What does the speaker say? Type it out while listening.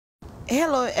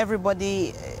Hello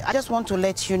everybody, I just want to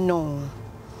let you know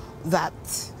that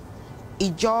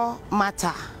Ijaw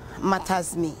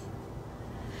matters me.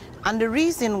 And the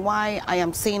reason why I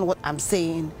am saying what I'm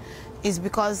saying is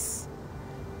because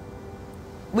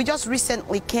we just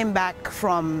recently came back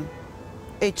from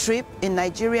a trip in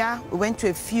Nigeria. We went to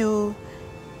a few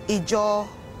Ijaw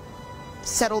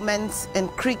settlements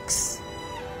and creeks.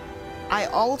 I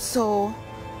also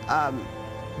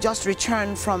just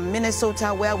returned from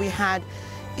Minnesota, where we had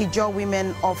Ijaw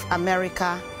Women of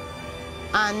America,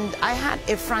 and I had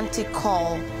a frantic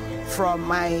call from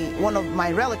one of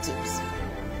my relatives,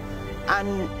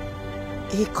 and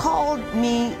he called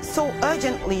me so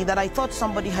urgently that I thought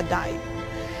somebody had died.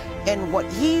 And what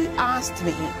he asked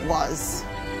me was,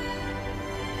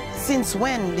 "Since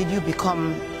when did you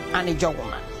become an Ijaw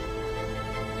woman?"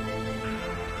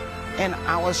 And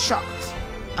I was shocked,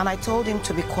 and I told him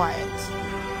to be quiet.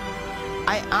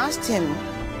 I asked him,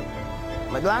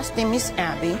 my last name is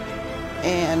Abby,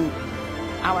 and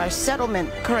our settlement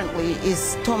currently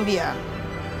is Tombia.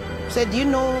 So do you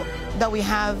know that we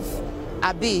have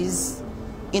Abis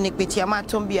in Egbemavoice,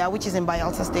 Tombia, which is in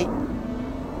Bayelsa State?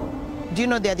 Do you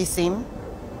know they're the same?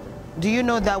 Do you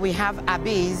know that we have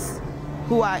Abis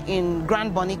who are in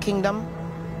Grand Bonny Kingdom?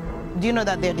 Do you know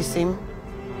that they're the same?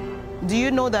 Do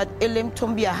you know that Elem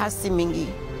Tombia has Simingi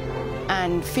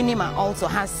and Finima also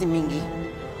has Simingi?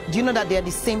 Do you know that they're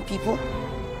the same people?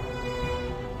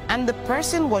 And the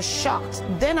person was shocked.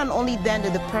 Then and only then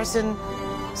did the person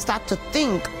start to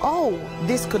think, oh,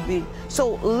 this could be.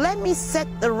 So let me set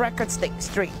the record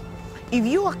straight. If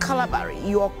you are Calabari,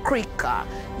 you are Krika,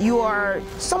 you are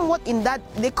somewhat in that,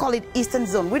 they call it Eastern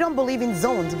Zone. We don't believe in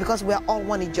zones because we are all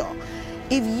one Ijaw.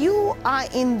 If you are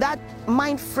in that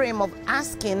mind frame of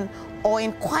asking or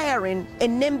inquiring, a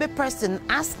Nembe person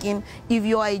asking if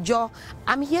you are Ijaw,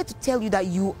 I'm here to tell you that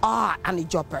you are an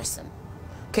Ijaw person.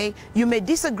 Okay? You may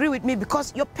disagree with me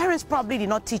because your parents probably did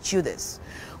not teach you this.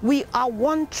 We are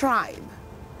one tribe.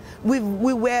 We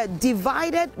were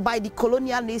divided by the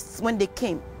colonialists when they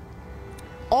came.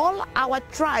 All our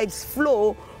tribes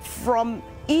flow from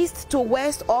east to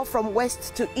west or from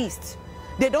west to east.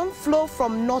 They don't flow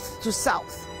from north to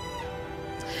south.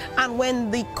 And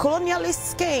when the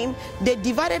colonialists came, they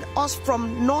divided us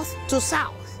from north to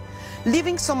south,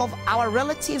 leaving some of our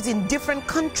relatives in different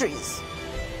countries.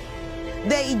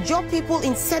 There are Ijaw people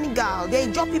in Senegal, there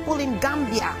are Ijaw people in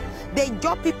Gambia, there are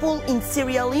Ijaw people in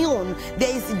Sierra Leone,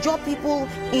 there is Ijaw people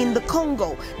in the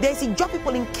Congo, there is Ijaw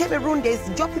people in Cameroon, there is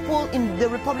Ijaw people in the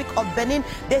Republic of Benin,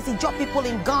 there is Ijaw people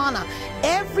in Ghana.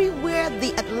 Everywhere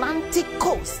the Atlantic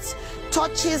coast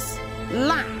touches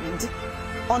land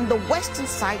on the western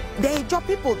side, there are Ijaw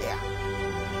people there.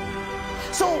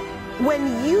 So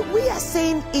when we are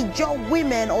saying Ijaw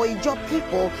women or Ijaw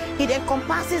people, it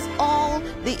encompasses all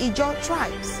the Ijaw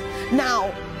tribes.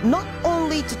 Now, not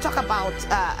only to talk about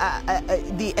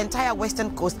the entire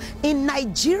western coast, in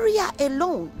Nigeria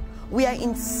alone, we are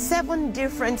in 7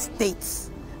 different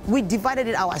states. We divided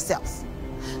it ourselves.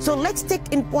 So let's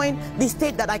take in point the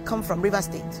state that I come from, River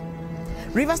State.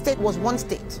 River State was one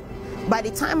state. By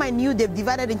the time I knew, they've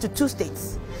divided into 2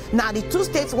 states. Now the 2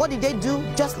 states, what did they do?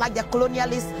 Just like the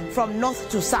colonialists, from north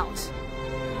to south.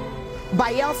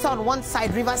 Bayelsa on one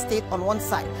side, River State on one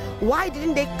side. Why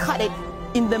didn't they cut it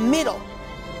in the middle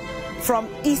from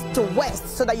east to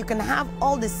west so that you can have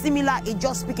all the similar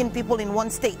Ijaw speaking people in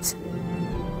one state?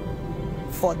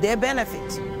 For their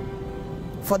benefit.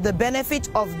 For the benefit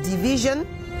of division,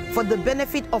 for the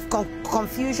benefit of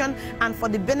confusion, and for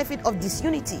the benefit of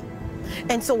disunity.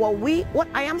 And so what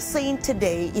I am saying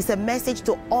today is a message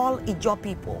to all Ijaw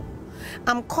people.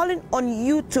 I'm calling on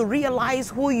you to realize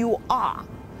who you are.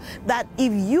 That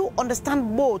if you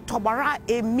understand Bo, Tobara,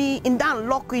 Emi, Indan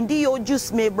Loko, Indio,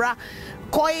 Jus Mebra,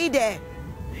 Koide,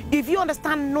 if you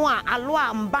understand Noah,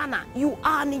 Aloa, Mbana, you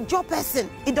are an Ijaw person.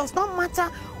 It does not matter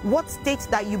what state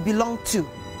that you belong to.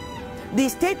 The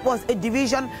state was a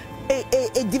division,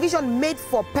 a division made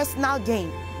for personal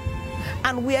gain.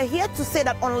 And we are here to say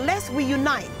that unless we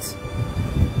unite,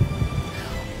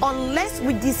 unless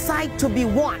we decide to be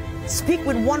one, speak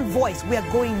with one voice, we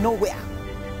are going nowhere.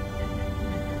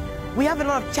 We have a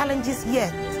lot of challenges,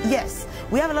 yes.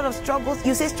 We have a lot of struggles.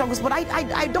 You say struggles, but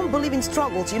I don't believe in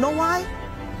struggles. You know why?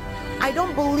 I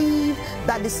don't believe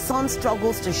that the sun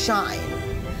struggles to shine,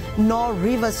 nor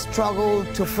rivers struggle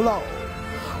to flow,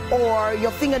 or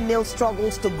your fingernail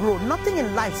struggles to grow. Nothing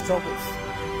in life struggles.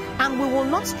 And we will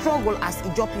not struggle as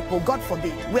Ijaw people, God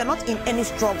forbid. We are not in any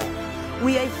struggle.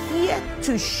 We are here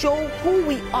to show who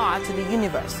we are to the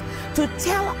universe, to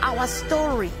tell our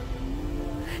story.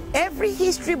 Every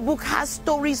history book has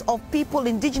stories of people,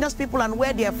 indigenous people, and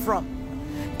where they are from.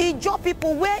 Ijaw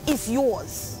people, where is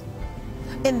yours?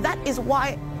 And that is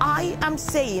why I am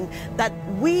saying that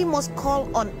we must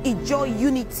call on Ijaw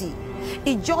unity.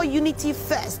 Ijaw unity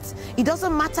first. It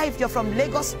doesn't matter if you're from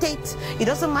Lagos State, it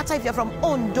doesn't matter if you're from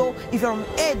Ondo, if you're from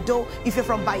Edo, if you're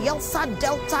from Bayelsa,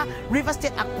 Delta, River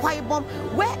State, Akwa Ibom,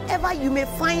 wherever you may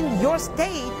find your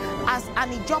state as an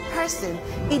Ijaw person,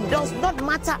 it does not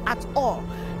matter at all.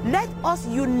 Let us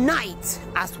unite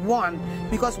as one,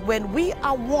 because when we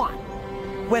are one,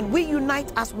 when we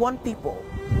unite as one people,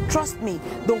 trust me,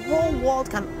 the whole world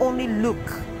can only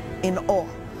look in awe.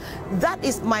 That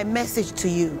is my message to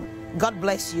you. God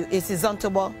bless you. It's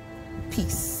Ijaw.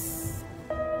 Peace.